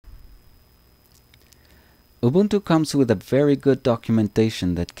Ubuntu comes with a very good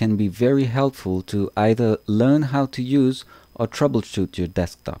documentation that can be very helpful to either learn how to use or troubleshoot your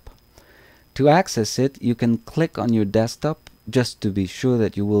desktop. To access it, you can click on your desktop just to be sure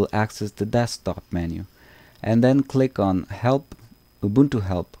that you will access the desktop menu, and then click on Help, Ubuntu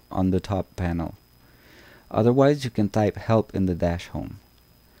Help on the top panel. Otherwise, you can type Help in the dash home.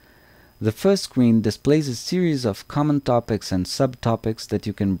 The first screen displays a series of common topics and subtopics that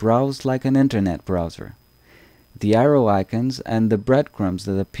you can browse like an internet browser. The arrow icons and the breadcrumbs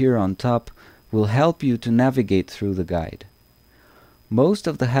that appear on top will help you to navigate through the guide. Most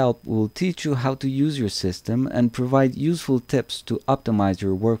of the help will teach you how to use your system and provide useful tips to optimize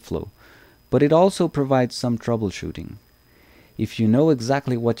your workflow, but it also provides some troubleshooting. If you know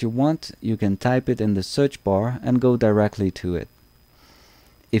exactly what you want, you can type it in the search bar and go directly to it.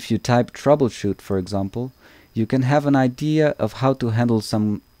 If you type Troubleshoot, for example, you can have an idea of how to handle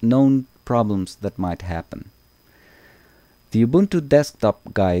some known problems that might happen. The Ubuntu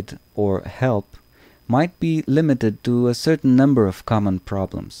Desktop Guide, or Help, might be limited to a certain number of common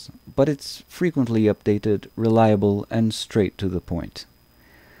problems, but it's frequently updated, reliable, and straight to the point.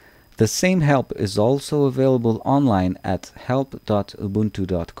 The same help is also available online at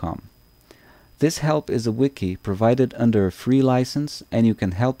help.ubuntu.com. This help is a wiki provided under a free license, and you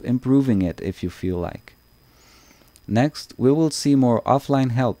can help improving it if you feel like. Next, we will see more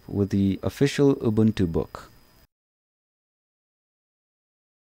offline help with the official Ubuntu book.